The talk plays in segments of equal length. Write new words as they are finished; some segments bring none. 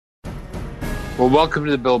Well, welcome to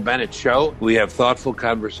the Bill Bennett Show. We have thoughtful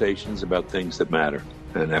conversations about things that matter,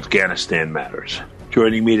 and Afghanistan matters.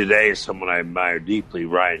 Joining me today is someone I admire deeply,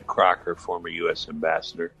 Ryan Crocker, former U.S.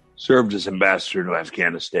 ambassador. Served as ambassador to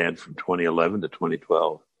Afghanistan from 2011 to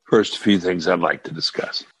 2012. First, a few things I'd like to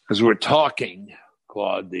discuss. As we're talking,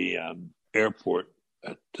 Claude, the airport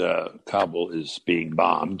at Kabul is being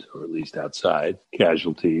bombed, or at least outside.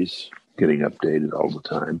 Casualties getting updated all the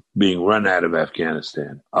time, being run out of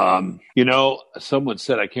Afghanistan. Someone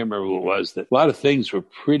said, I can't remember who it was, that a lot of things were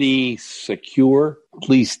pretty secure, at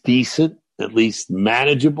least decent, at least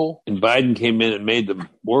manageable. And Biden came in and made them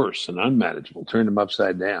worse and unmanageable, turned them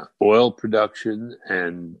upside down. Oil production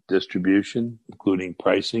and distribution, including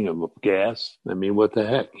pricing of gas. I mean, what the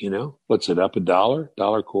heck, What's it, up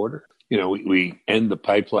 $1, quarter? We end the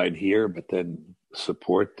pipeline here, but then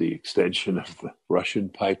support the extension of the Russian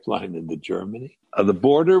pipeline into Germany. The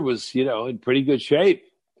border was, in pretty good shape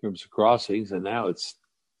in terms of crossings, and now it's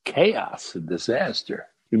chaos and disaster.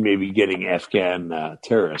 We may be getting Afghan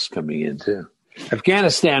terrorists coming in too.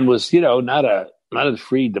 Afghanistan was, not a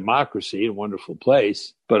free democracy, a wonderful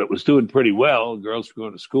place, but it was doing pretty well. Girls were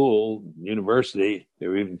going to school, university. They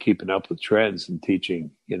were even keeping up with trends and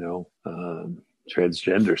teaching,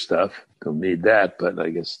 transgender stuff. Don't need that, but I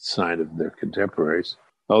guess it's a sign of their contemporaries.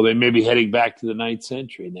 Oh, they may be heading back to the 9th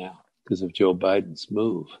century now because of Joe Biden's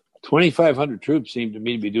move. 2,500 troops seem to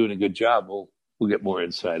me to be doing a good job. We'll get more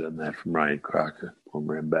insight on that from Ryan Crocker,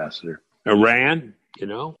 former ambassador. Iran,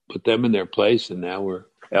 put them in their place, and now we're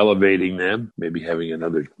elevating them, maybe having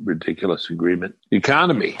another ridiculous agreement. The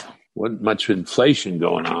economy, wasn't much inflation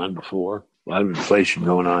going on before. A lot of inflation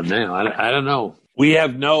going on now. I don't know. We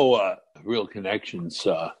have no real connections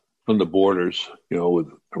from the borders, with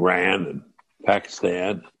Iran and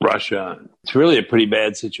Pakistan, Russia. It's really a pretty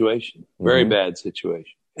bad situation, very bad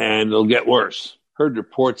situation. And it'll get worse. Heard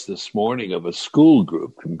reports this morning of a school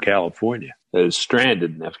group from California that is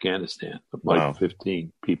stranded in Afghanistan, like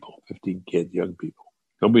 15 kids, young people.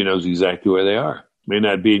 Nobody knows exactly where they are. May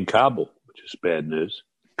not be in Kabul, which is bad news.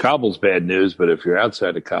 Kabul's bad news, but if you're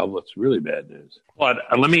outside of Kabul, it's really bad news. But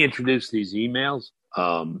let me introduce these emails.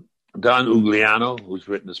 Don Ugliano, who's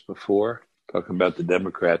written this before, talking about the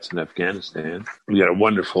Democrats in Afghanistan. We got a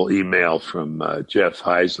wonderful email from Jeff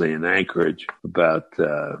Heisley in Anchorage about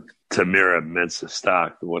Tamira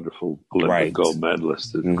Mensah-Stock, the wonderful Olympic gold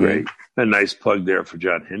medalist. Is great. A nice plug there for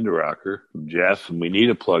John Hinderaker from Jeff, and we need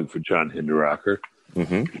a plug for John Hinderaker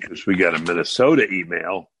because we got a Minnesota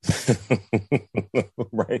email.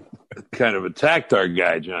 Right. Kind of attacked our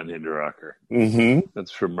guy, John Hinderaker.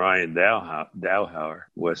 That's from Ryan Dowhauer,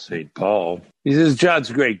 West St. Paul. He says, John's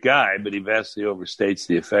a great guy, but he vastly overstates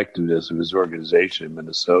the effectiveness of his organization in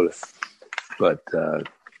Minnesota. But I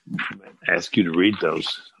ask you to read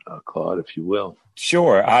those, Claude, if you will.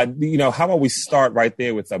 Sure. How about we start right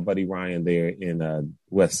there with our buddy Ryan there in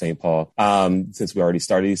West St. Paul, since we already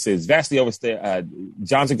started. He says, vastly overstates,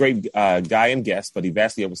 John's a great guy and guest, but he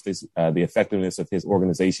vastly overstates the effectiveness of his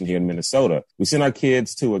organization here in Minnesota. We send our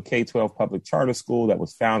kids to a K-12 public charter school that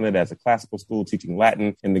was founded as a classical school teaching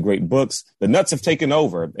Latin and the great books. The nuts have taken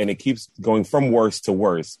over, and it keeps going from worse to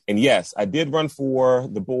worse. And yes, I did run for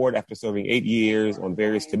the board after serving 8 years on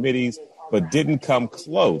various committees, but didn't come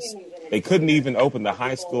close. They couldn't even open the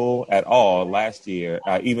high school at all last year,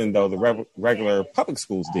 even though the regular public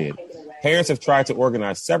schools did. Parents have tried to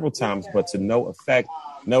organize several times, but to no effect.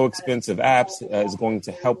 No expensive apps is going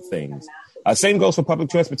to help things. Same goes for public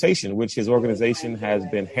transportation, which his organization has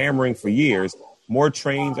been hammering for years. More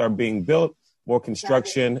trains are being built, more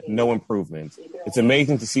construction, no improvements. It's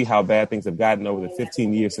amazing to see how bad things have gotten over the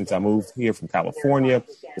 15 years since I moved here from California.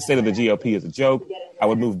 The state of the GOP is a joke. I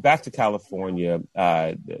would move back to California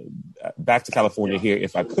here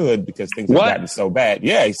if I could, because things have gotten so bad.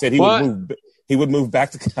 Yeah, he said he would move back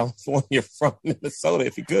to California from Minnesota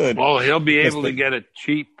if he could. Well, he'll be able to get a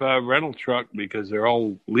cheap rental truck because they're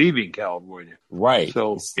all leaving California. Right.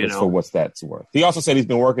 So, for what's that's worth. He also said he's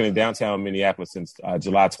been working in downtown Minneapolis since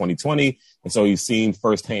July 2020. And so he's seen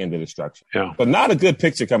firsthand the destruction. Yeah. But not a good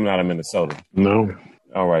picture coming out of Minnesota. No.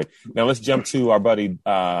 All right. Now let's jump to our buddy.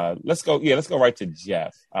 Let's go right to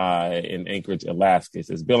Jeff in Anchorage, Alaska. It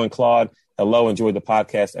says, Bill and Claude, hello. Enjoy the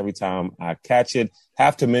podcast every time I catch it.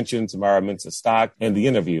 Have to mention Tamira Mensah-Stock and the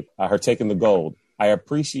interview, her taking the gold. I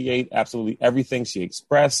appreciate absolutely everything she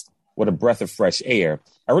expressed. What a breath of fresh air.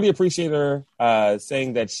 I really appreciate her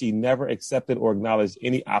saying that she never accepted or acknowledged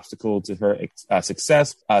any obstacle to her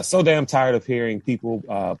success. So damn tired of hearing people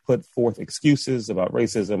put forth excuses about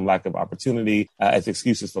racism, lack of opportunity as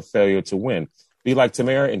excuses for failure to win. Be like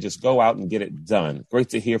Tamira and just go out and get it done. Great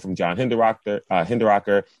to hear from John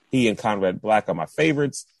Hinderaker. He and Conrad Black are my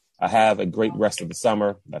favorites. Have a great rest of the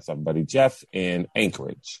summer. That's our buddy Jeff in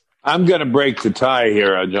Anchorage. I'm going to break the tie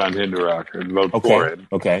here on John Hinderaker and vote for him.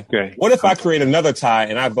 Okay. What if I create another tie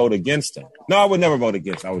and I vote against him? No, I would never vote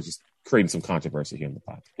against. I was just creating some controversy here in the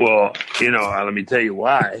podcast. Well, let me tell you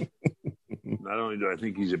why. Not only do I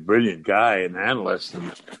think he's a brilliant guy and analyst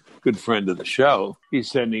and a good friend of the show,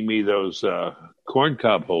 he's sending me those corn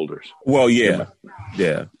cob holders. Well, yeah.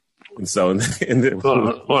 And so,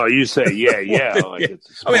 well, you say, yeah. Like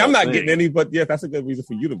it's I'm not thing. getting any, but yeah, that's a good reason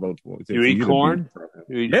for you to vote for it. You eat corn?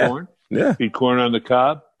 You eat corn? Yeah. Eat corn on the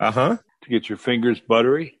cob? Uh-huh. To get your fingers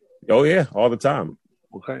buttery? Oh, yeah, all the time.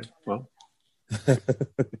 Okay, well.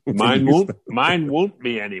 Mine won't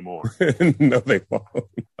be anymore. No, they won't.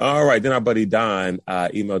 All right. Then our buddy Don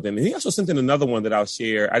emailed in. And he also sent in another one that I'll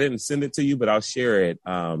share. I didn't send it to you, but I'll share it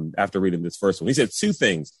after reading this first one. He said 2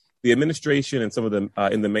 things. The administration and some of them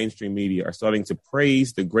in the mainstream media are starting to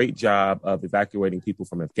praise the great job of evacuating people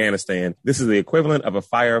from Afghanistan. This is the equivalent of a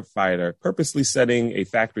firefighter purposely setting a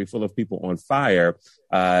factory full of people on fire,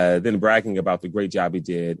 then bragging about the great job he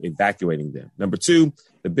did evacuating them. Number 2,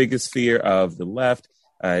 the biggest fear of the left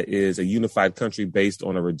is a unified country based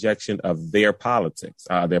on a rejection of their policies.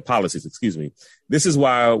 This is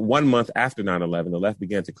why 1 month after 9/11, the left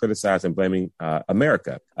began to criticize and blaming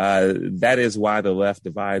America. That is why the left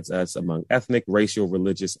divides us among ethnic, racial,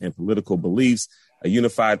 religious, and political beliefs. A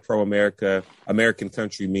unified American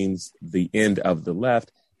country means the end of the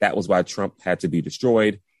left. That was why Trump had to be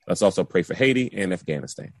destroyed. Let's also pray for Haiti and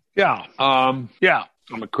Afghanistan. Yeah. I'm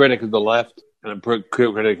a critic of the left, and I'm a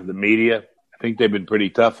critic of the media. I think they've been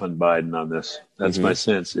pretty tough on Biden on this. That's my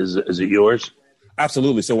sense. Is it yours?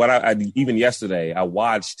 Absolutely. So what I even yesterday, I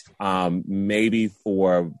watched maybe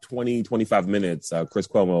for 20, 25 minutes, Chris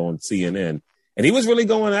Cuomo on CNN, and he was really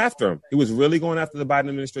going after him. He was really going after the Biden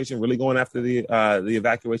administration, really going after the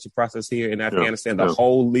evacuation process here in Afghanistan, the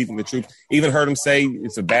whole leaving the troops. Even heard him say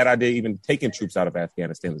it's a bad idea even taking troops out of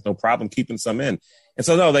Afghanistan. There's no problem keeping some in. And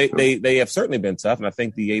so, no, they have certainly been tough. And I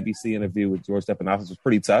think the ABC interview with George Stephanopoulos was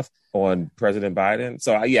pretty tough on President Biden.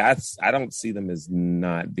 So, I don't see them as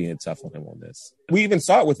not being tough on him on this. We even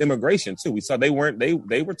saw it with immigration, too. We saw they were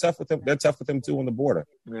tough with him. They're tough with him, too, on the border.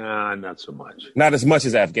 Nah, not so much. Not as much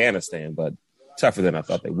as Afghanistan, but tougher than I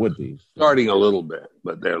thought they would be. Starting a little bit,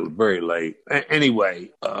 but they're very late.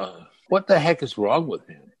 Anyway, what the heck is wrong with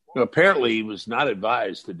him? Apparently, he was not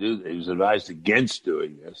advised to do this. He was advised against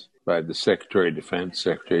doing this by the Secretary of Defense,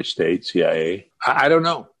 Secretary of State, CIA. I don't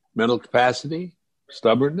know. Mental capacity,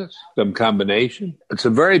 stubbornness, some combination. It's a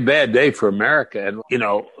very bad day for America. And,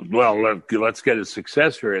 let's get a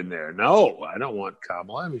successor in there. No, I don't want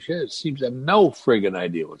Kamala. I mean, she seems to have no friggin'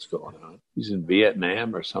 idea what's going on. He's in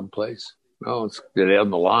Vietnam or someplace. Oh, it's down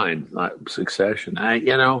the line, not succession.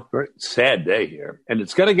 Very sad day here. And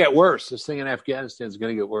it's going to get worse. This thing in Afghanistan is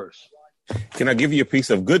going to get worse. Can I give you a piece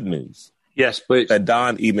of good news? Yes, please. That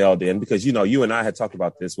Don emailed in, because, you and I had talked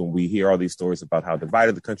about this when we hear all these stories about how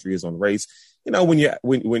divided the country is on race. When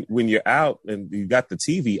you're out and you got the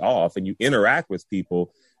TV off and you interact with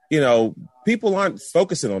people, people aren't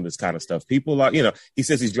focusing on this kind of stuff. People are, he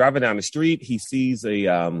says he's driving down the street. He sees a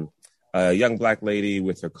young black lady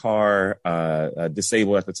with her car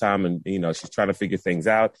disabled at the time. And, she's trying to figure things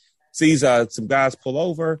out. Sees some guys pull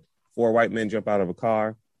over. 4 white men jump out of a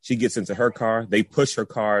car. She gets into her car. They push her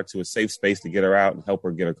car to a safe space to get her out and help her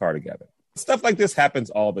get her car together. Stuff like this happens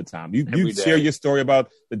all the time. You share your story about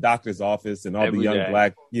the doctor's office and all the young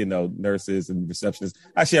black, nurses and receptionists.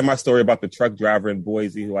 I share my story about the truck driver in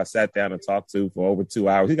Boise who I sat down and talked to for over 2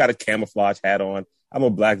 hours. He got a camouflage hat on. I'm a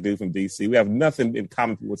black dude from D.C. We have nothing in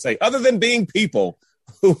common, people would say, other than being people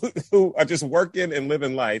who are just working and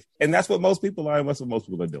living life. And that's what most people are, and that's what most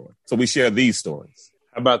people are doing. So we share these stories.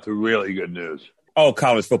 How about the really good news? Oh,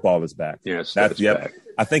 college football is back. Yes, that's back.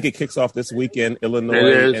 I think it kicks off this weekend,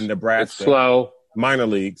 Illinois and Nebraska. It's slow. Minor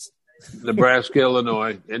leagues. Nebraska,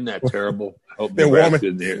 Illinois. Isn't that terrible? I hope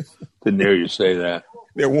Nebraska didn't hear you say that.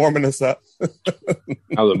 They're warming us up.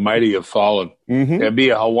 How the mighty have fallen. Mm-hmm. It'll be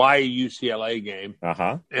a Hawaii-UCLA game.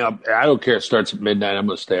 Uh-huh. I don't care. It starts at midnight. I'm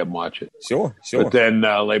going to stay up and watch it. Sure. But then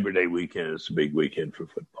Labor Day weekend is a big weekend for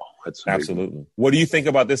football. Absolutely. What do you think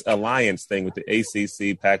about this alliance thing with the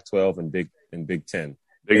ACC, Pac-12, and Big Ten?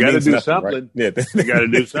 They got to do something. Right? Yeah, they got to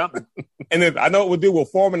do something. And then I know what we'll do. We'll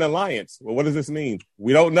form an alliance. Well, what does this mean?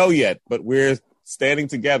 We don't know yet, but we're standing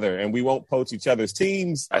together, and we won't poach each other's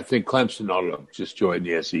teams. I think Clemson ought to just join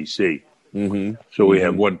the SEC. Mm-hmm. So we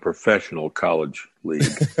have one professional college league.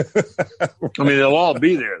 I mean, they'll all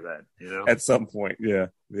be there then, At some point, yeah.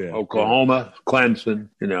 Oklahoma, Clemson,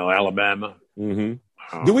 Alabama. Mm-hmm.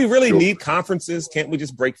 Do we really need conferences? Can't we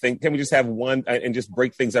just break things? Can we just have one and just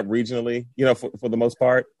break things up regionally, for the most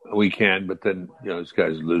part? We can, but then, these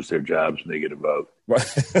guys lose their jobs and they get a vote. Right.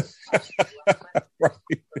 Right.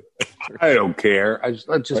 I don't care.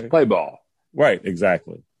 Let's just play ball. Right.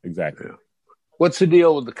 Exactly. Yeah. What's the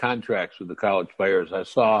deal with the contracts with the college players? I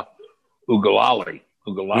saw Ugalali,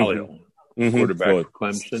 quarterback for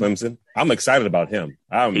Clemson. I'm excited about him.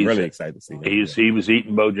 I'm really excited to see him. He was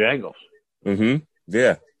eating Bojangles. Mm-hmm.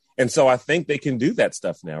 Yeah. And so I think they can do that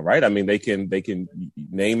stuff now, right? I mean, they can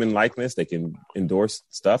name and likeness. They can endorse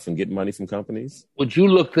stuff and get money from companies. Would you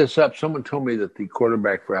look this up? Someone told me that the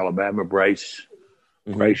quarterback for Alabama, Bryce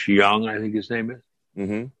Young, I think his name is,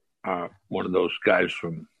 one of those guys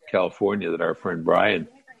from California that our friend Brian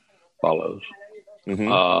follows,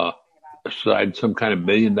 signed some kind of $1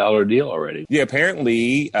 million deal already. Yeah,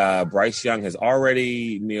 apparently Bryce Young has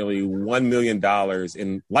already nearly $1 million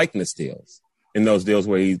in likeness deals. In those deals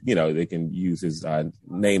where they can use his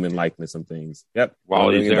name and likeness and things. Yep.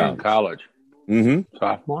 While he's there in college. Mm-hmm.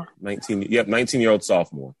 Sophomore? 19-year-old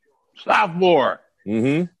sophomore.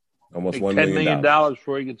 Mm-hmm. Almost $1 million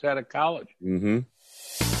before he gets out of college. Mm-hmm.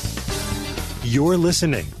 You're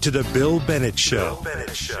listening to The Bill Bennett Show.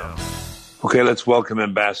 Okay, let's welcome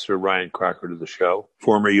Ambassador Ryan Crocker to the show.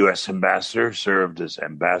 Former U.S. ambassador, served as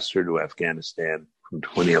ambassador to Afghanistan from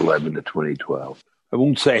 2011 to 2012. I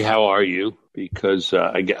won't say how are you, because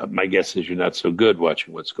my guess is you're not so good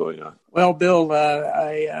watching what's going on. Well, Bill,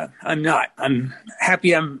 I'm not. I'm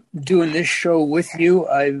happy I'm doing this show with you.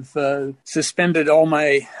 I've suspended all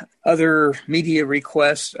my other media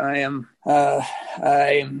requests. I'm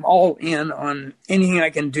all in on anything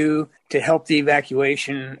I can do to help the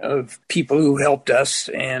evacuation of people who helped us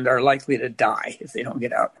and are likely to die if they don't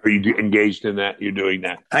get out. Are you engaged in that? You're doing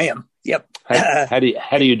that? I am. Yep. How do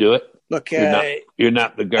you do it? Look, you're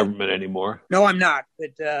not the government anymore. No, I'm not. But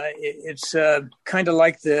it's kind of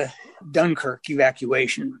like the Dunkirk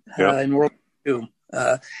evacuation in World War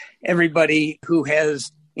II. Everybody who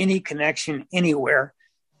has any connection anywhere,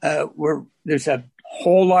 there's a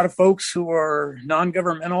whole lot of folks who are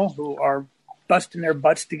non-governmental who are busting their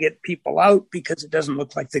butts to get people out because it doesn't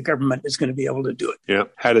look like the government is going to be able to do it. Yeah.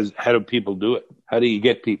 How do people do it? How do you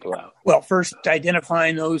get people out? Well, first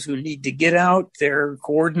identifying those who need to get out, their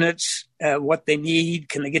coordinates, what they need,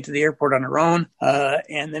 can they get to the airport on their own?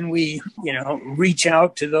 And then we, reach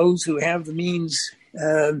out to those who have the means,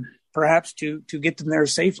 perhaps to get them there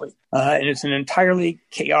safely. And it's an entirely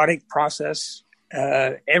chaotic process.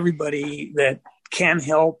 Everybody that can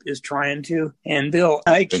help is trying to. And Bill,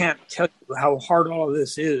 I can't tell you how hard all of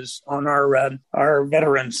this is on our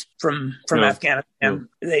veterans from Afghanistan.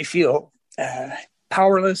 They feel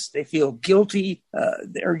powerless. They feel guilty.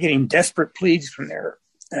 They're getting desperate pleas from their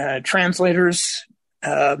translators.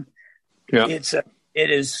 It's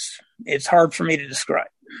hard for me to describe.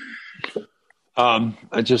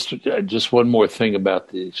 Just one more thing about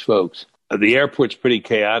these folks. The airport's pretty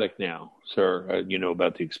chaotic now, sir.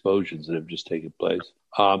 About the explosions that have just taken place.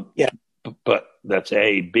 But that's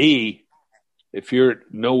A. B, if you're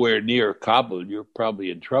nowhere near Kabul, you're probably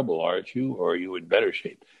in trouble, aren't you? Or are you in better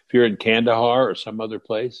shape? If you're in Kandahar or some other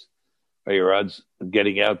place, are your odds of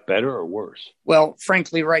getting out better or worse? Well,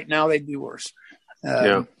 frankly, right now they'd be worse.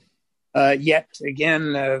 Yet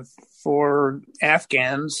again, for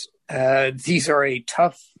Afghans, these are a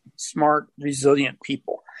tough, smart, resilient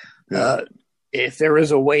people. Yeah. If there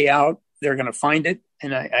is a way out, they're going to find it.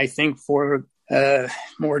 And I think for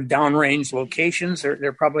more downrange locations,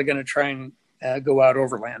 they're probably going to try and go out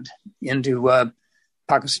overland into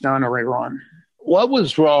Pakistan or Iran. What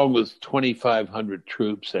was wrong with 2,500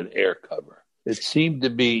 troops and air cover? It seemed to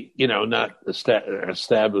be, not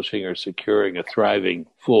establishing or securing a thriving,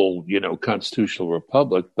 full, constitutional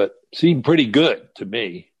republic, but seemed pretty good to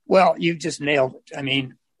me. Well, you just nailed it. I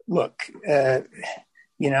mean, look,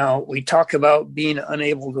 we talk about being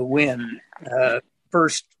unable to win.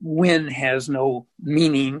 First win has no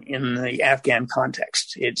meaning in the Afghan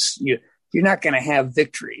context. You're not going to have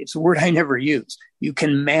victory. It's a word I never use. You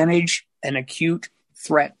can manage an acute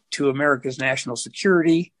threat to America's national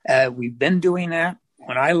security. We've been doing that.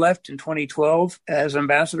 When I left in 2012 as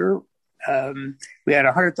ambassador, we had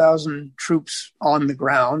 100,000 troops on the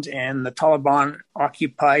ground, and the Taliban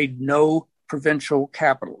occupied no provincial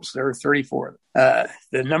capitals. There were 34. The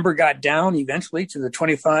number got down eventually to the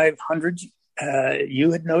 2,500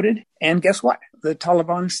 you had noted. And guess what? The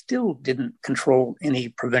Taliban still didn't control any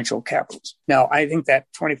provincial capitals. Now, I think that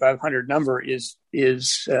 2,500 number is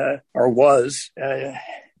or was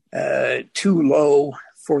too low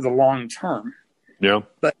for the long term. Yeah.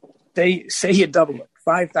 But they say you double it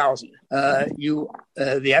 5,000.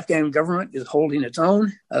 The Afghan government is holding its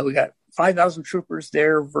own. We got 5,000 troopers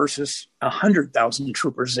there versus 100,000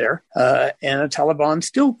 troopers there. And the Taliban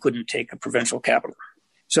still couldn't take a provincial capital.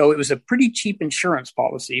 So it was a pretty cheap insurance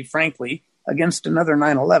policy, frankly, against another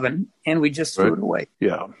 9/11, and we just threw it away.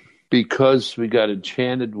 Yeah, because we got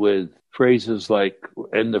enchanted with phrases like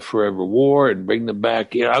end the forever war and bring them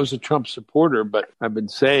back. I was a Trump supporter, but I've been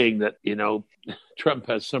saying that, Trump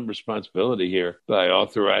has some responsibility here by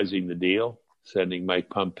authorizing the deal, sending Mike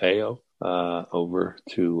Pompeo over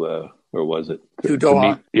to, where was it? To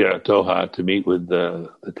Doha. Doha, to meet with the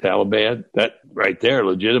Taliban. That right there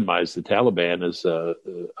legitimized the Taliban as a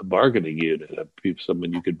bargaining unit,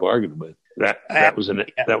 someone you could bargain with. That was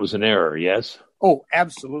an error, yes? Oh,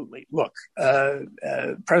 absolutely. Look,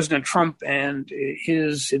 President Trump and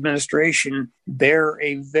his administration bear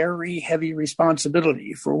a very heavy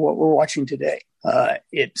responsibility for what we're watching today.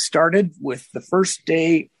 It started with the first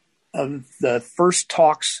day of the first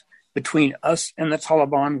talks between us and the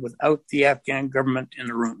Taliban without the Afghan government in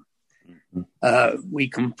the room. We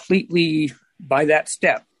completely, by that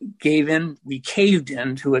step, we caved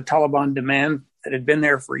in to a Taliban demand that had been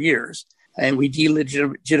there for years, and we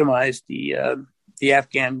delegitimized the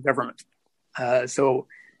Afghan government. So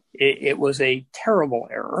it was a terrible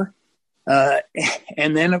error.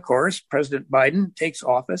 And then, of course, President Biden takes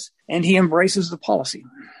office, and he embraces the policy.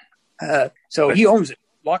 So he owns it,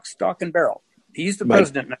 lock, stock, and barrel. He's the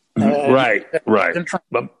president now. Right.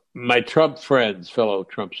 But my Trump friends, fellow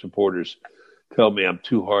Trump supporters, tell me I'm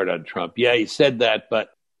too hard on Trump. Yeah, he said that,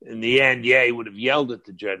 but in the end, he would have yelled at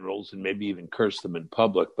the generals and maybe even cursed them in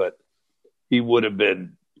public, but he would have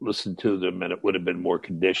been listened to them, and it would have been more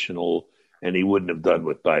conditional, and he wouldn't have done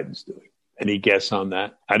what Biden's doing. Any guess on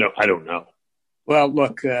that? I don't know. Well,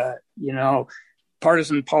 look,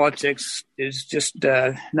 partisan politics is just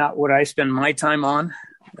not what I spend my time on.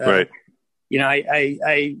 Right.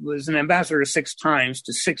 I was an ambassador 6 times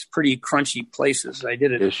to 6 pretty crunchy places. I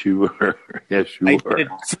did it. Yes, you were. I did it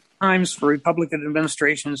 3 times for Republican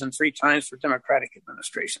administrations and 3 times for Democratic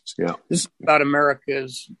administrations. Yeah. This is about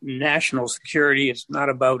America's national security. It's not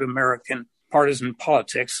about American partisan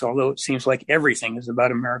politics, although it seems like everything is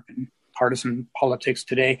about American partisan politics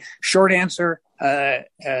today. Short answer,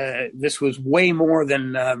 this was way more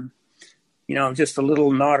than just a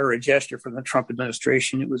little nod or a gesture from the Trump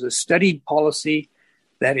administration. It was a studied policy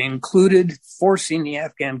that included forcing the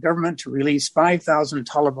Afghan government to release 5,000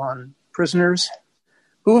 Taliban prisoners,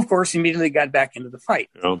 who, of course, immediately got back into the fight.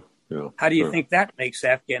 Yeah, How do you think that makes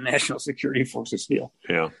Afghan national security forces feel?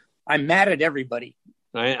 Yeah. I'm mad at everybody.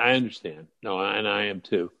 I understand. No, and I am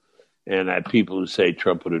too. And I have people who say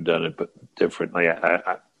Trump would have done it, but differently.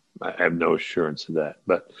 I have no assurance of that.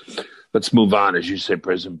 But let's move on. As you say,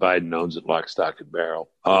 President Biden owns it lock, stock, and barrel.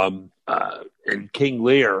 And King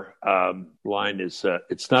Lear line is,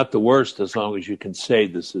 it's not the worst as long as you can say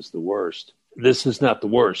this is the worst. This is not the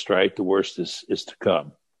worst, right? The worst is to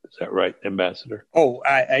come. Is that right, Ambassador? Oh,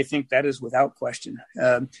 I think that is without question.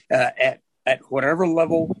 At whatever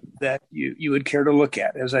level that you would care to look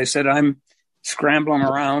at. As I said, I'm scrambling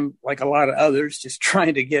around like a lot of others, just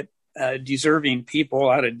trying to get deserving people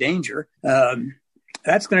out of danger.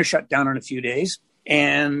 That's going to shut down in a few days.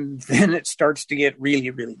 And then it starts to get really,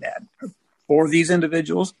 really bad for these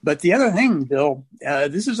individuals. But the other thing, Bill,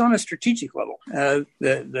 this is on a strategic level.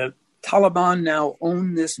 The Taliban now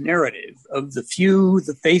own this narrative of the few,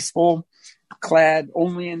 the faithful, clad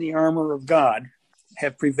only in the armor of God,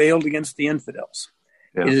 have prevailed against the infidels.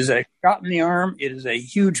 Yeah. It is a shot in the arm. It is a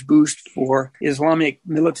huge boost for Islamic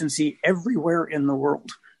militancy everywhere in the world.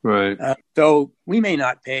 Right. So we may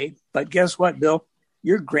not pay, but guess what, Bill?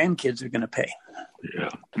 Your grandkids are going to pay. Yeah.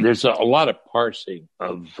 There's a lot of parsing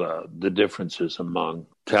of the differences among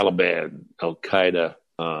Taliban, Al-Qaeda,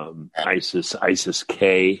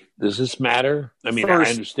 ISIS-K. Does this matter? I mean, I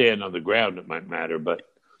understand on the ground it might matter, but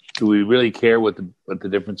do we really care what the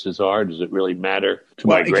differences are? Does it really matter to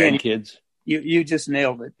my grandkids? You just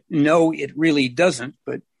nailed it. No, it really doesn't.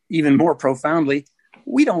 But even more profoundly,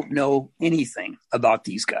 we don't know anything about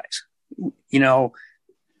these guys.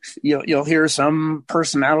 You'll hear some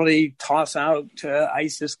personality toss out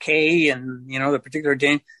ISIS-K and, the particular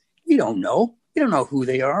day. We don't know. We don't know who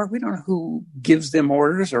they are. We don't know who gives them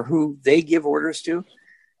orders or who they give orders to.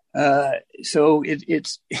 So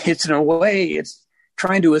it's in a way, it's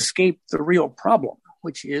trying to escape the real problem,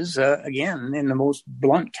 which is, again, in the most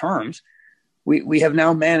blunt terms, we have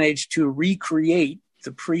now managed to recreate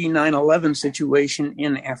the pre-9/11 situation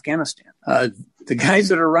in Afghanistan. The guys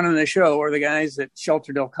that are running the show are the guys that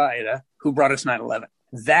sheltered Al-Qaeda, who brought us 9/11.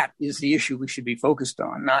 That is the issue we should be focused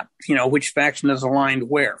on, not, which faction is aligned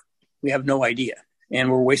where. We have no idea.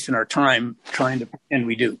 and we're wasting our time trying to pretend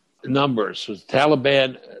we do. The numbers, was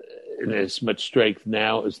Taliban in as much strength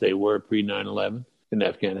now as they were pre-9/11 in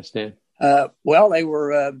Afghanistan? Well, they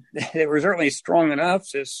were certainly strong enough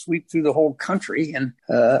to sweep through the whole country in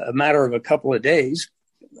a matter of a couple of days,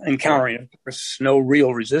 encountering, of course, no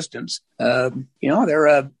real resistance. They're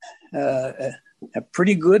a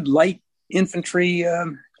pretty good light infantry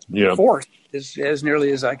force, as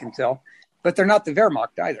nearly as I can tell. But they're not the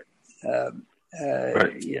Wehrmacht either.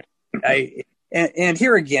 Right. And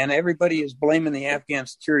here again, everybody is blaming the Afghan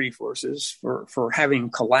security forces for having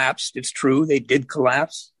collapsed. It's true, they did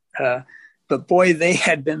collapse. But boy, they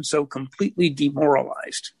had been so completely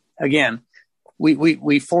demoralized. Again,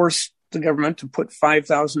 we forced the government to put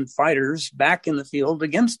 5,000 fighters back in the field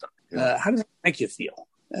against them. How does that make you feel?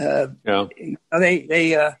 When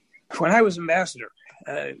I was ambassador,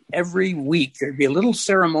 every week there'd be a little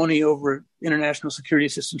ceremony over at International Security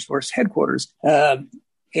Assistance Force headquarters.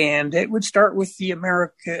 And it would start with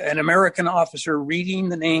an American officer reading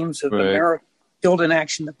the names of Americans killed in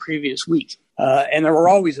action the previous week. And there were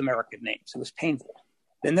always American names. It was painful.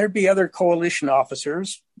 Then there'd be other coalition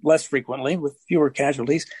officers, less frequently, with fewer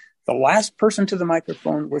casualties. The last person to the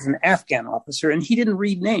microphone was an Afghan officer, and he didn't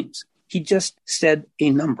read names. He just said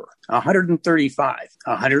a number, 135,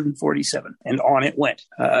 147, and on it went.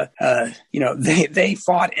 They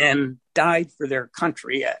fought and died for their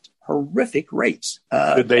country at horrific rates.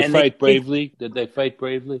 Did they fight bravely?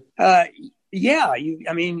 Yeah.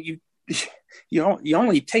 You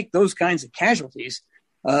only take those kinds of casualties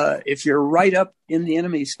if you're right up in the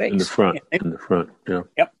enemy's face. In the front, yeah.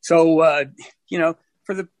 Yep. So,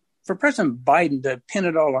 for President Biden to pin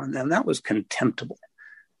it all on them, that was contemptible.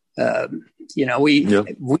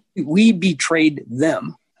 We betrayed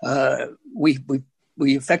them.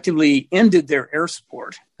 We effectively ended their air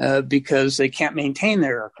support because they can't maintain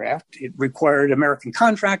their aircraft. It required American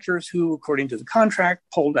contractors who, according to the contract,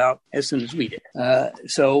 pulled out as soon as we did. I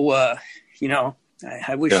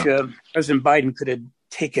wish President Biden could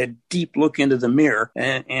take a deep look into the mirror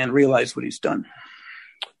and realize what he's done.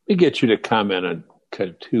 Let me get you to comment on kind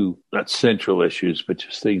of two, not central issues, but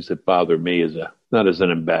just things that bother me not as an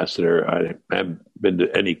ambassador. I haven't been to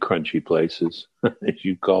any crunchy places, as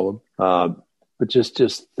you call them. But just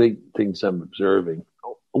things I'm observing.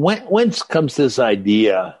 When comes this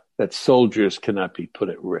idea that soldiers cannot be put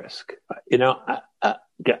at risk?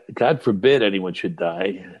 God forbid anyone should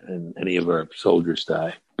die and any of our soldiers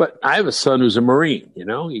die. But I have a son who's a Marine. He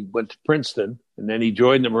went to Princeton and then he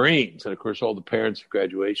joined the Marines. And of course, all the parents at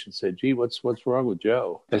graduation said, "Gee, what's wrong with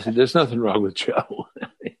Joe?" I said, "There's nothing wrong with Joe.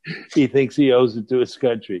 He thinks he owes it to his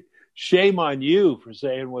country." Shame on you for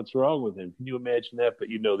saying what's wrong with him. Can you imagine that? But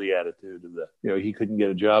the attitude of he couldn't get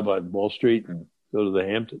a job on Wall Street and go to the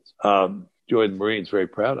Hamptons. Joined the Marines, very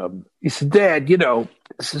proud of him. He said, "Dad,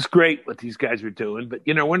 this is great what these guys are doing, but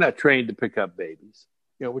we're not trained to pick up babies.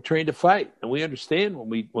 We're trained to fight, and we understand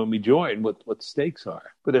when we join what the stakes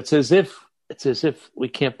are. But it's as if we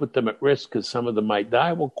can't put them at risk because some of them might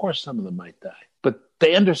die. Well, of course, some of them might die, but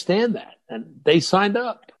they understand that, and they signed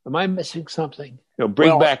up. Am I missing something?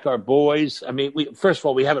 Bring back our boys. I mean, first of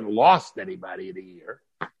all, we haven't lost anybody in a year.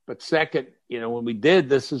 But second, when we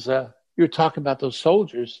did, you're talking about those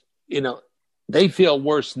soldiers, they feel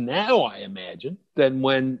worse now, I imagine, than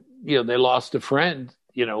when, they lost a friend,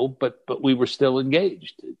 but we were still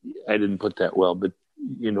engaged. I didn't put that well, but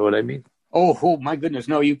you know what I mean? Oh my goodness.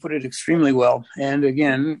 No, you put it extremely well. And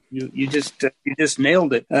again, you just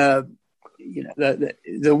nailed it. The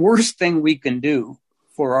worst thing we can do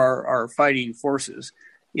for our fighting forces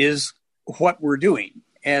is what we're doing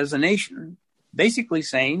as a nation, basically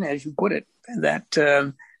saying, as you put it, that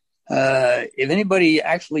if anybody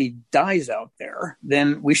actually dies out there,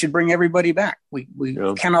 then we should bring everybody back. We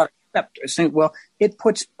cannot accept. Well, it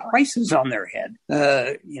puts prices on their head.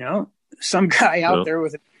 Some guy out there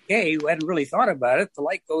with a PK who hadn't really thought about it, the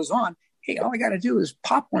light goes on. Hey, all I got to do is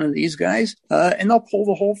pop one of these guys, and they'll pull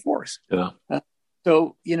the whole force. Yeah.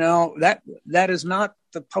 So, that is not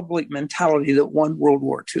the public mentality that won World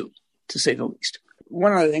War II, to say the least.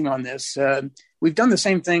 One other thing on this, we've done the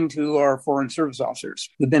same thing to our foreign service officers.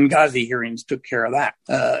 The Benghazi hearings took care of that,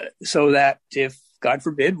 so that if, God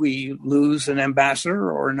forbid, we lose an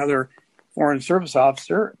ambassador or another foreign service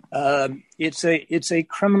officer, it's a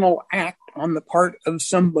criminal act on the part of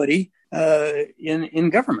somebody in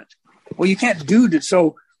government. Well, you can't do that.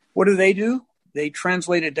 So what do? They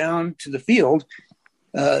translate it down to the field,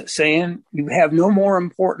 saying you have no more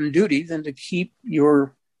important duty than to keep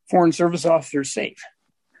your foreign service officers safe.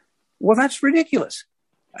 Well, that's ridiculous.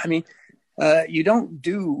 I mean, you don't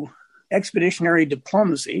do expeditionary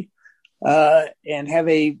diplomacy and have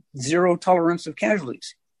a zero tolerance of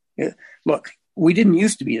casualties. Look, we didn't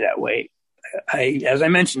used to be that way. As I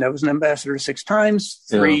mentioned, I was an ambassador 6 times,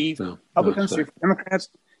 3 Republicans, 3 Democrats.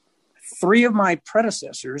 3 of my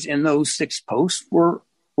predecessors in those 6 posts were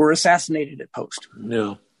assassinated at post.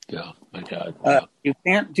 Yeah, my God.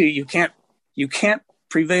 You can't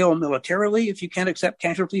prevail militarily if you can't accept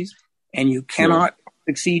casualties, and you cannot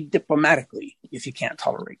succeed diplomatically if you can't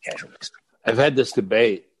tolerate casualties. I've had this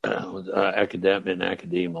debate with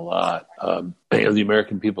academia a lot. The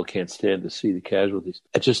American people can't stand to see the casualties.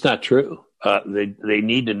 It's just not true. They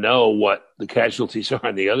need to know what the casualties are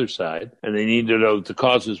on the other side, and they need to know that the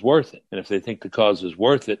cause is worth it. And if they think the cause is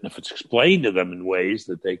worth it, and if it's explained to them in ways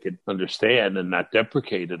that they can understand and not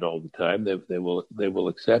deprecate it all the time, they will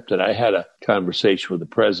accept it. I had a conversation with the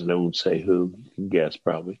president, I won't say who, you can guess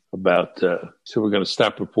probably, about, so we're going to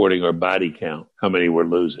stop reporting our body count, how many we're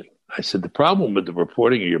losing. I said, the problem with the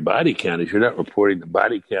reporting of your body count is you're not reporting the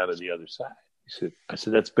body count of the other side. I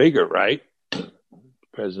said, that's bigger, right? The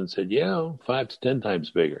president said, yeah, 5 to 10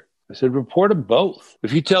 times bigger. I said, report them both.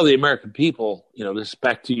 If you tell the American people, this is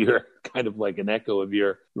back to your kind of like an echo of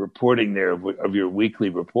your reporting there of your weekly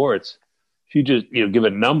reports. If you just, give a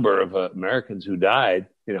number of Americans who died,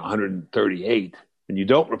 138, and you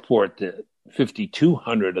don't report the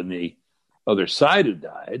 5,200 on the other side who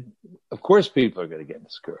died, of course people are going to get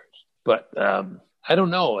discouraged. But I don't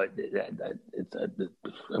know.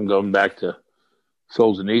 I'm going back to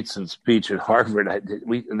Solzhenitsyn's speech at Harvard.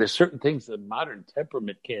 There's certain things that modern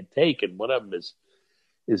temperament can't take, and one of them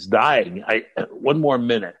is dying. One more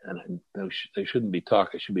minute, and I shouldn't be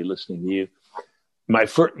talking. I should be listening to you. My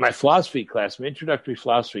philosophy class, my introductory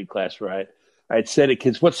philosophy class, right? I had said to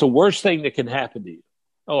kids, "What's the worst thing that can happen to you?"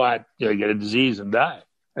 Oh, I get a disease and die.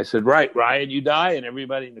 I said, right, Ryan, you die. And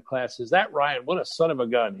everybody in the class says, that Ryan, what a son of a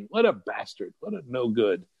gun. What a bastard. What a no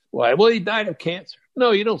good. Why? Well, he died of cancer.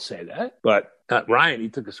 No, you don't say that. But Ryan, he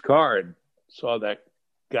took his car and saw that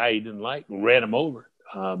guy he didn't like and ran him over.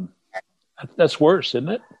 That's worse, isn't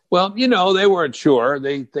it? Well, they weren't sure.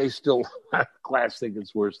 They still, class think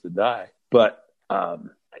it's worse to die. But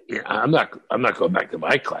I'm not going back to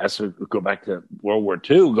my class. Go back to World War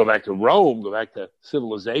II, go back to Rome, go back to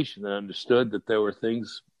civilization, and understood that there were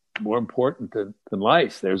things more important than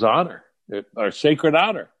life. There's honor, our sacred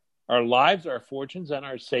honor, our lives, our fortunes, and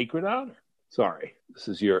our sacred honor. Sorry, this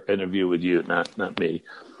is your interview with you, not me.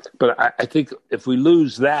 But I think if we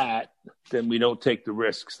lose that, then we don't take the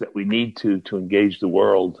risks that we need to engage the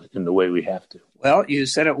world in the way we have to. Well, you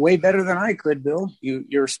said it way better than I could, Bill.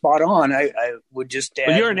 You're spot on. I would just add.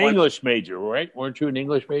 But you're an English major, right? Weren't you an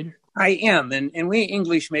English major? I am. And we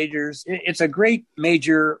English majors, it's a great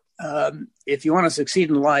major if you want to succeed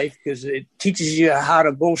in life, because it teaches you how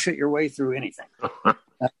to bullshit your way through anything.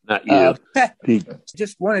 Not you.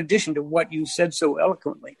 Just one addition to what you said so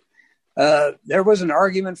eloquently. There was an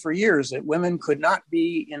argument for years that women could not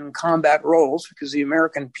be in combat roles because the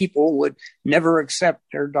American people would never accept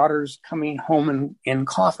their daughters coming home in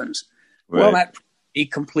coffins. Right. Well, that would be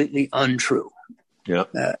completely untrue. Yeah.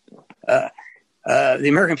 The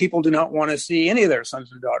American people do not want to see any of their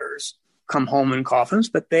sons and daughters come home in coffins,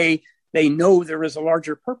 but they know there is a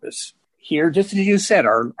larger purpose here. Just as you said,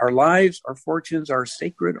 our lives, our fortunes, our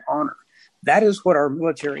sacred honor. That is what our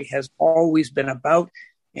military has always been about.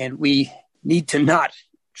 And we need to not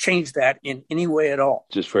change that in any way at all.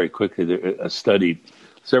 Just very quickly,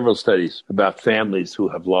 several studies about families who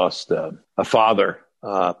have lost a father,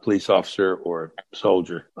 police officer or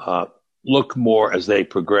soldier, look more as they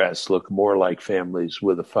progress, look more like families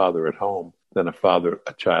with a father at home than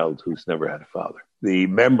a child who's never had a father. The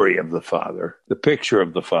memory of the father, the picture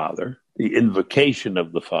of the father, the invocation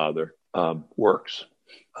of the father works.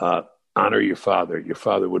 Honor your father. Your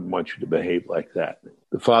father wouldn't want you to behave like that.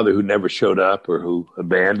 The father who never showed up or who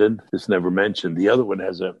abandoned is never mentioned. The other one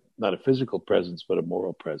has not a physical presence, but a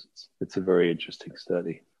moral presence. It's a very interesting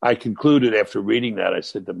study. I concluded after reading that, I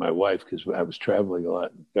said to my wife, because I was traveling a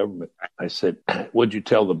lot in government, I said, what'd you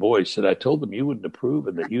tell the boys? She said, I told them you wouldn't approve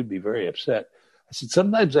and that you'd be very upset. I said,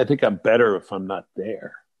 sometimes I think I'm better if I'm not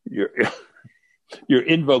there. Your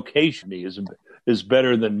invocation is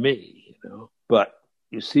better than me, But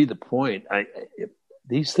you see the point.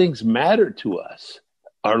 These things matter to us.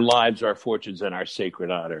 Our lives, our fortunes, and our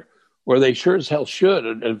sacred honor. Or they sure as hell should.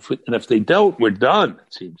 And if they don't, we're done,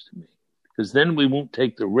 it seems to me. Because then we won't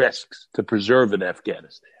take the risks to preserve in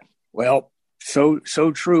Afghanistan. Well, so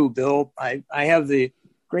true, Bill. I have the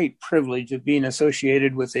great privilege of being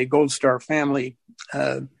associated with a Gold Star family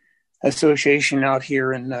association out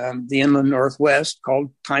here in the inland Northwest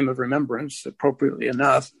called Time of Remembrance, appropriately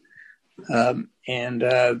enough. And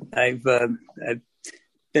I've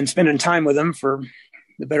been spending time with them for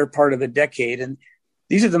the better part of a decade, and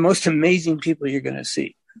these are the most amazing people you're going to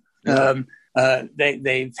see.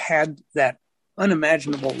 They've had that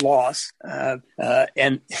unimaginable loss,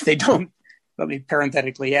 and they don't. Let me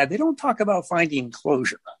parenthetically add, they don't talk about finding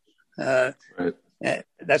closure.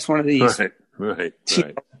 That's one of these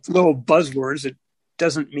little buzzwords that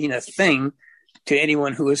doesn't mean a thing to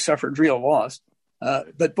anyone who has suffered real loss.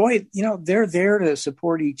 But boy, they're there to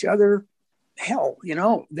support each other. Hell,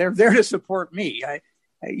 they're there to support me.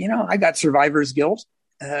 I got survivor's guilt.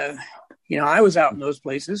 I was out in those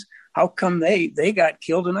places. How come they got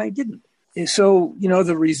killed and I didn't? So,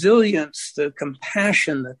 the resilience, the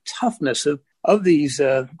compassion, the toughness of these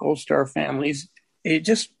Gold Star families, it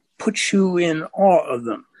just puts you in awe of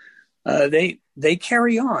them. They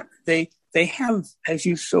carry on. They have, as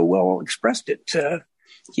you so well expressed it,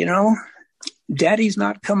 Daddy's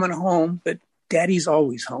not coming home, but Daddy's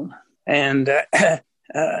always home. And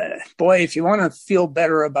boy, if you want to feel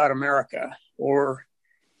better about America or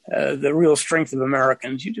the real strength of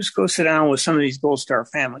Americans, you just go sit down with some of these Gold Star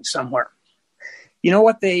families somewhere. You know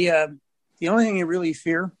what the only thing they really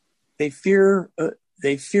fear? They fear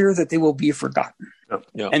that they will be forgotten,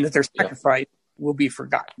 and that their sacrifice will be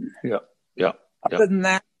forgotten. Other than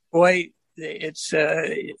that, boy, it's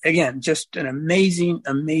again just an amazing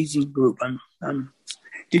group.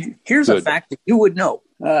 Here's a fact that you would know: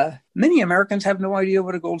 many Americans have no idea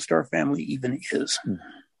what a Gold Star family even is,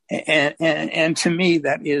 and to me,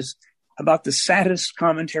 that is about the saddest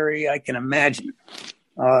commentary I can imagine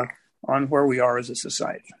on where we are as a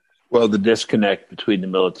society. Well, the disconnect between the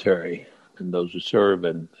military and those who serve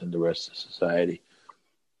and the rest of society.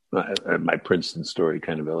 My Princeton story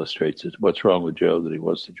kind of illustrates it. What's wrong with Joe that he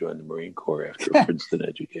wants to join the Marine Corps after a Princeton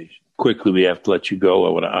education? Quickly, we have to let you go. I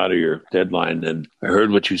want to honor your deadline. And I heard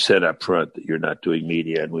what you said up front, that you're not doing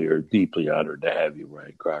media, and we are deeply honored to have you,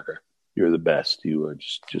 Ryan Crocker. You're the best. You are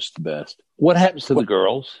just the best. What happens to the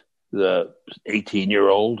girls? The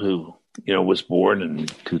 18-year-old who, was born in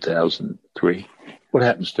 2003. What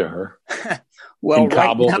happens to her? Well, in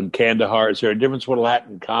Kabul and Kandahar, is there a difference what will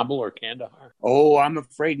happen in Kabul or Kandahar? Oh, I'm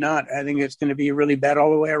afraid not. I think it's going to be really bad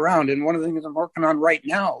all the way around. And one of the things I'm working on right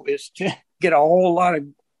now is to get a whole lot of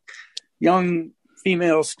young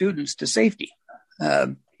female students to safety.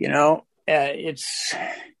 It's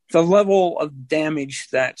the level of damage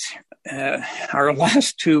that our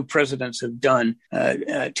last two presidents have done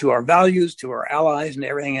to our values, to our allies, and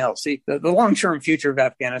everything else. See, the long-term future of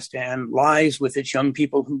Afghanistan lies with its young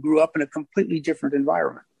people who grew up in a completely different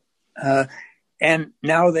environment. And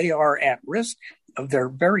now they are at risk of their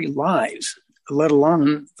very lives, let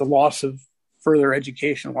alone the loss of further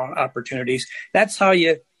educational opportunities. That's how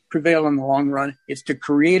you prevail in the long run. It's to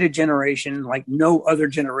create a generation like no other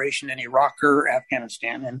generation in Iraq or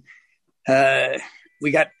Afghanistan. And we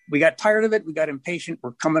got tired of it. We got impatient.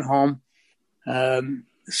 We're coming home.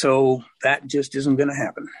 So that just isn't going to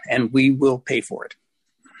happen, and we will pay for it.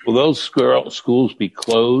 Will those schools be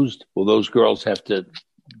closed? Will those girls have to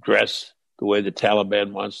dress the way the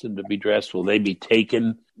Taliban wants them to be dressed? Will they be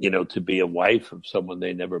taken, to be a wife of someone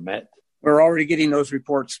they never met? We're already getting those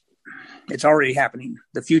reports. It's already happening.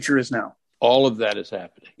 The future is now. All of that is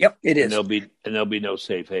happening. Yep, it is. And there'll be no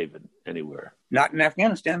safe haven anywhere. Not in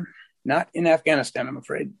Afghanistan. Not in Afghanistan, I'm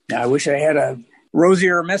afraid. I wish I had a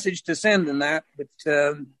rosier message to send than that. But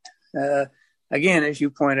again, as you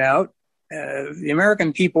point out, the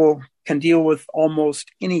American people can deal with almost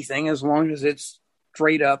anything as long as it's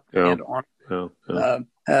straight up and on.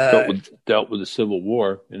 Dealt with the Civil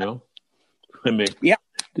War, I mean,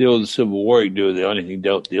 deal with the Civil War, you can do the only thing.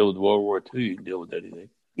 Deal with World War II, you can deal with anything.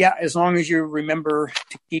 Yeah, as long as you remember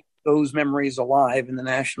to keep those memories alive in the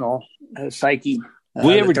national psyche. Have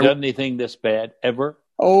we ever done anything this bad, ever?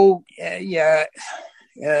 Oh, yeah.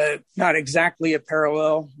 Not exactly a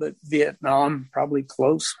parallel, but Vietnam, probably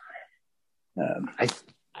close. I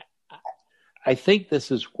think this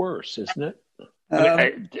is worse, isn't it?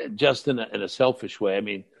 Just in a selfish way. I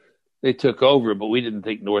mean, they took over, but we didn't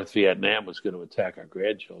think North Vietnam was going to attack our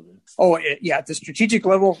grandchildren. Oh, yeah. At the strategic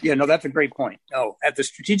level, that's a great point. No, at the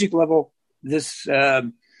strategic level, this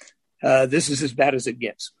is as bad as it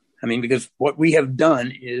gets. I mean, because what we have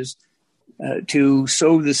done is to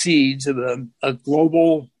sow the seeds of a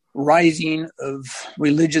global rising of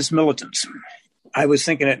religious militants. I was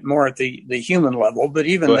thinking it more at the human level, but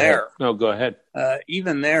even go ahead.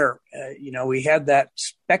 Even there, we had that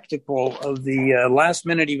spectacle of the last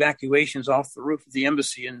minute evacuations off the roof of the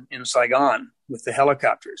embassy in Saigon with the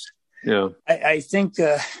helicopters. Yeah, I think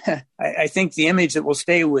the image that will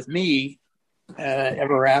stay with me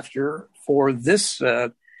ever after for this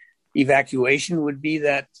evacuation would be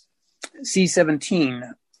that C-17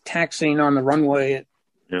 taxiing on the runway at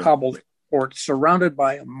Kabul airport, surrounded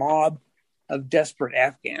by a mob of desperate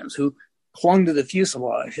Afghans who clung to the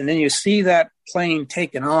fuselage. And then you see that plane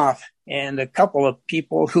taken off, and a couple of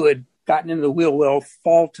people who had gotten into the wheel well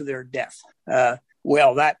fall to their death.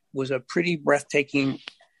 Well, that was a pretty breathtaking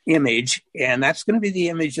image, and that's going to be the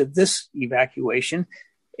image of this evacuation.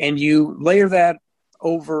 And you layer that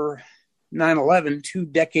over 9/11 2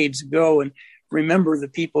 decades ago, and remember the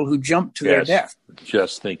people who jumped to their death.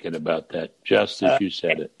 Just thinking about that, just as you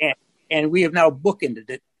said it. And we have now bookended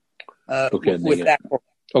it with that.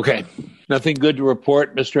 Okay. Nothing good to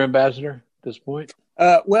report, Mr. Ambassador, at this point?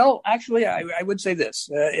 Well, actually, I would say this.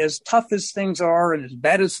 As tough as things are and as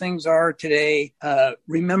bad as things are today,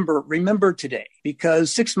 remember today.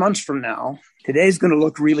 Because 6 months from now, today's going to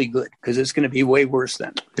look really good because it's going to be way worse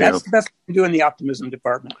then. That's the best we can do in the optimism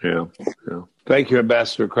department. Yeah. Thank you,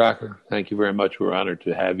 Ambassador Crocker. Thank you very much. We're honored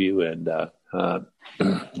to have you. And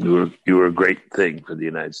you were a great thing for the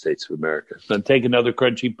United States of America. Then take another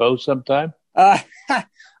crunchy post sometime.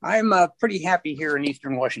 I'm pretty happy here in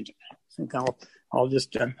Eastern Washington. I think I'll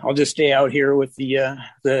just stay out here with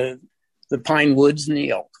the pine woods and the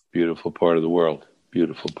elk. Beautiful part of the world.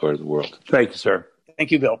 Beautiful part of the world. Thank you, sir.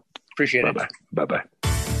 Thank you, Bill. Appreciate it. Bye-bye.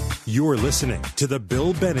 You're listening to The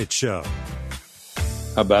Bill Bennett Show.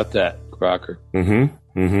 How about that, Crocker?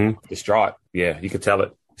 Distraught. Yeah, you could tell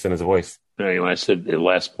it. It's in his voice. When I said the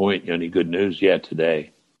last point, any good news? Yeah,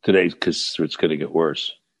 today. Today's because it's going to get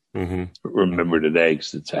worse. Remember today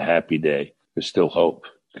because it's a happy day. There's still hope.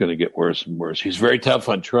 It's going to get worse and worse. He's very tough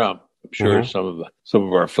on Trump. I'm sure some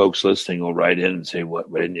of our folks listening will write in and say, "What?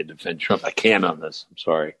 Why didn't you defend Trump?" I can't on this. I'm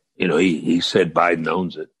sorry. He said Biden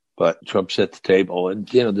owns it, but Trump set the table, and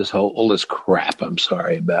all this crap. I'm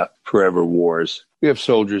sorry about forever wars. We have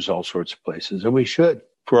soldiers all sorts of places, and we should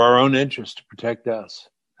for our own interest to protect us.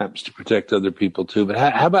 Happens to protect other people too. But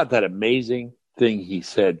how about that amazing thing he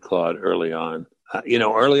said, Claude, early on?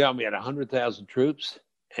 Early on we had 100,000 troops,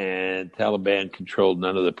 and Taliban controlled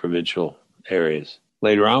none of the provincial areas.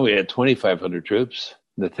 Later on, we had 2,500 troops.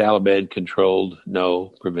 The Taliban controlled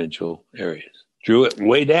no provincial areas. Drew it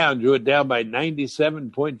down by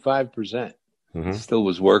 97.5%. Still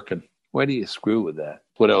was working. Why do you screw with that?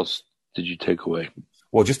 What else did you take away?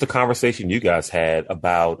 Well, just the conversation you guys had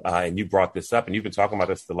about, and you brought this up, and you've been talking about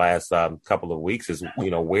this the last couple of weeks, is,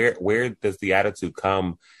 where does the attitude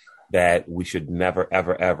come that we should never,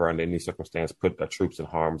 ever, ever, under any circumstance, put the troops in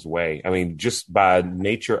harm's way? I mean, just by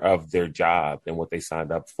nature of their job and what they signed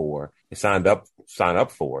up for, sign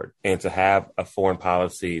up for it. And to have a foreign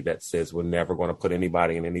policy that says we're never going to put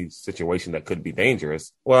anybody in any situation that could be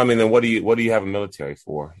dangerous. Well, I mean, then what do you have a military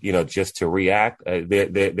for? Just to react?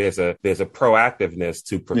 There's a proactiveness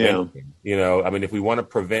to preventing. I mean, if we want to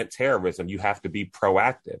prevent terrorism, you have to be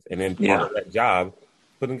proactive. And then part of that job,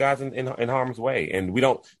 putting guys in harm's way. And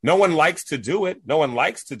no one likes to do it.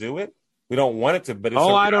 We don't want it to, but it's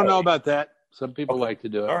I don't know about that. Some people like to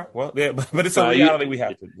do it. All right. Well, yeah, but it's a reality we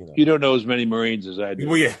have to. You don't know as many Marines as I do.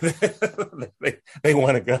 Well, yeah. they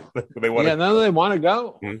want to go. They want to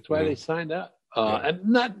go. That's why they signed up. And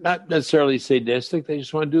not necessarily sadistic. They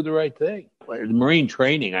just want to do the right thing. The Marine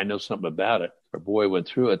training, I know something about it. Our boy went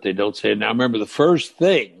through it. They don't say it. Now, remember, the first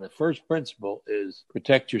principle is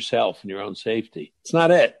protect yourself and your own safety. It's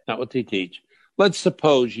not it. Not what they teach. Let's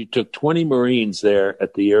suppose you took 20 Marines there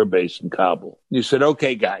at the air base in Kabul. You said,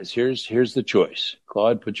 okay, guys, here's the choice.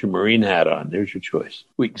 Claude, put your Marine hat on. There's your choice.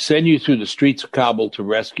 We can send you through the streets of Kabul to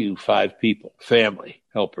rescue 5 people, family,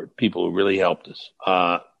 helper, people who really helped us.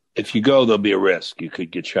 If you go, there'll be a risk. You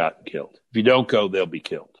could get shot and killed. If you don't go, they'll be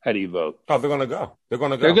killed. How do you vote? Oh, they're going to go. They're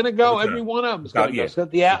going to go. Every one of them's going to go.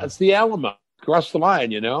 It's the Alamo. Cross the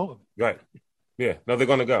line, Right. Yeah. No, they're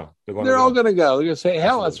going to go. They're all going to go. They're going to say,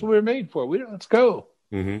 hell, that's what we're made for. Let's go.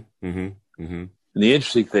 And the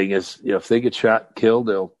interesting thing is, if they get shot and killed,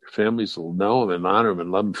 their families will know them and honor them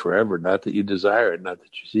and love them forever. Not that you desire it, not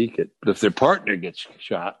that you seek it. But if their partner gets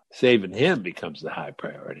shot, saving him becomes the high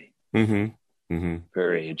priority.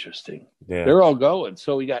 Very interesting. Yeah. They're all going.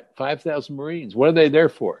 So we got 5,000 Marines. What are they there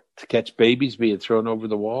for? To catch babies being thrown over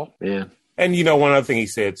the wall? Man. And, one other thing he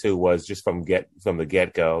said, too, was just from the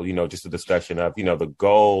get-go, just a discussion of, the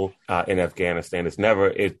goal in Afghanistan is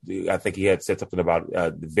never, I think he had said something about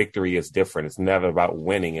the victory is different. It's never about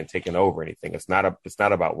winning and taking over anything. It's not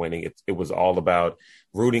about winning. It was all about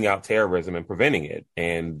rooting out terrorism and preventing it.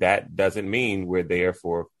 And that doesn't mean we're there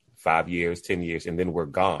for 5 years, 10 years, and then we're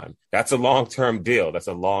gone. That's a long-term deal. That's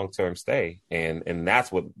a long-term stay. And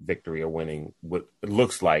that's what victory or winning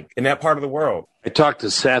looks like in that part of the world. I talked to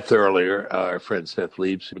Seth earlier, our friend Seth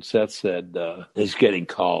Leaps. Seth said he's getting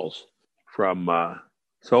calls from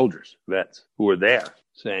soldiers, vets, who were there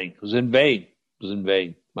saying it was in vain. It was in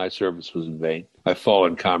vain. My service was in vain. My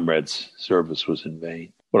fallen comrades' service was in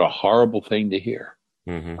vain. What a horrible thing to hear.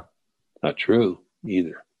 Mm-hmm. Not true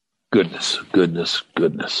either. Goodness, goodness,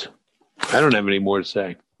 goodness. I don't have any more to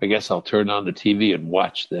say. I guess I'll turn on the TV and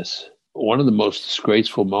watch this. One of the most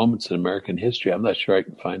disgraceful moments in American history. I'm not sure I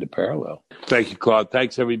can find a parallel. Thank you, Claude.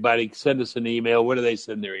 Thanks, everybody. Send us an email. Where do they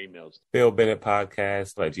send their emails?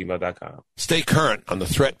 BillBennettPodcast@gmail.com. Stay current on the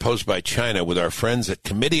threat posed by China with our friends at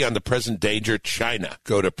Committee on the Present Danger China.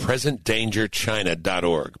 Go to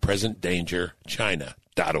PresentDangerChina.org.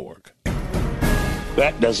 PresentDangerChina.org.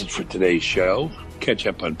 That does it for today's show. Catch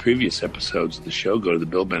up on previous episodes of the show. Go to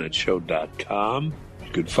thebillbennettshow.com.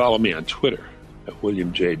 You can follow me on Twitter at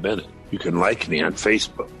William J. Bennett. You can like me on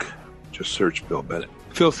Facebook. Just search Bill Bennett.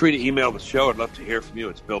 Feel free to email the show. I'd love to hear from you.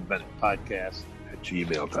 It's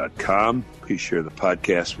BillBennettPodcast@gmail.com. Please share the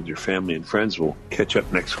podcast with your family and friends. We'll catch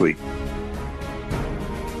up next week.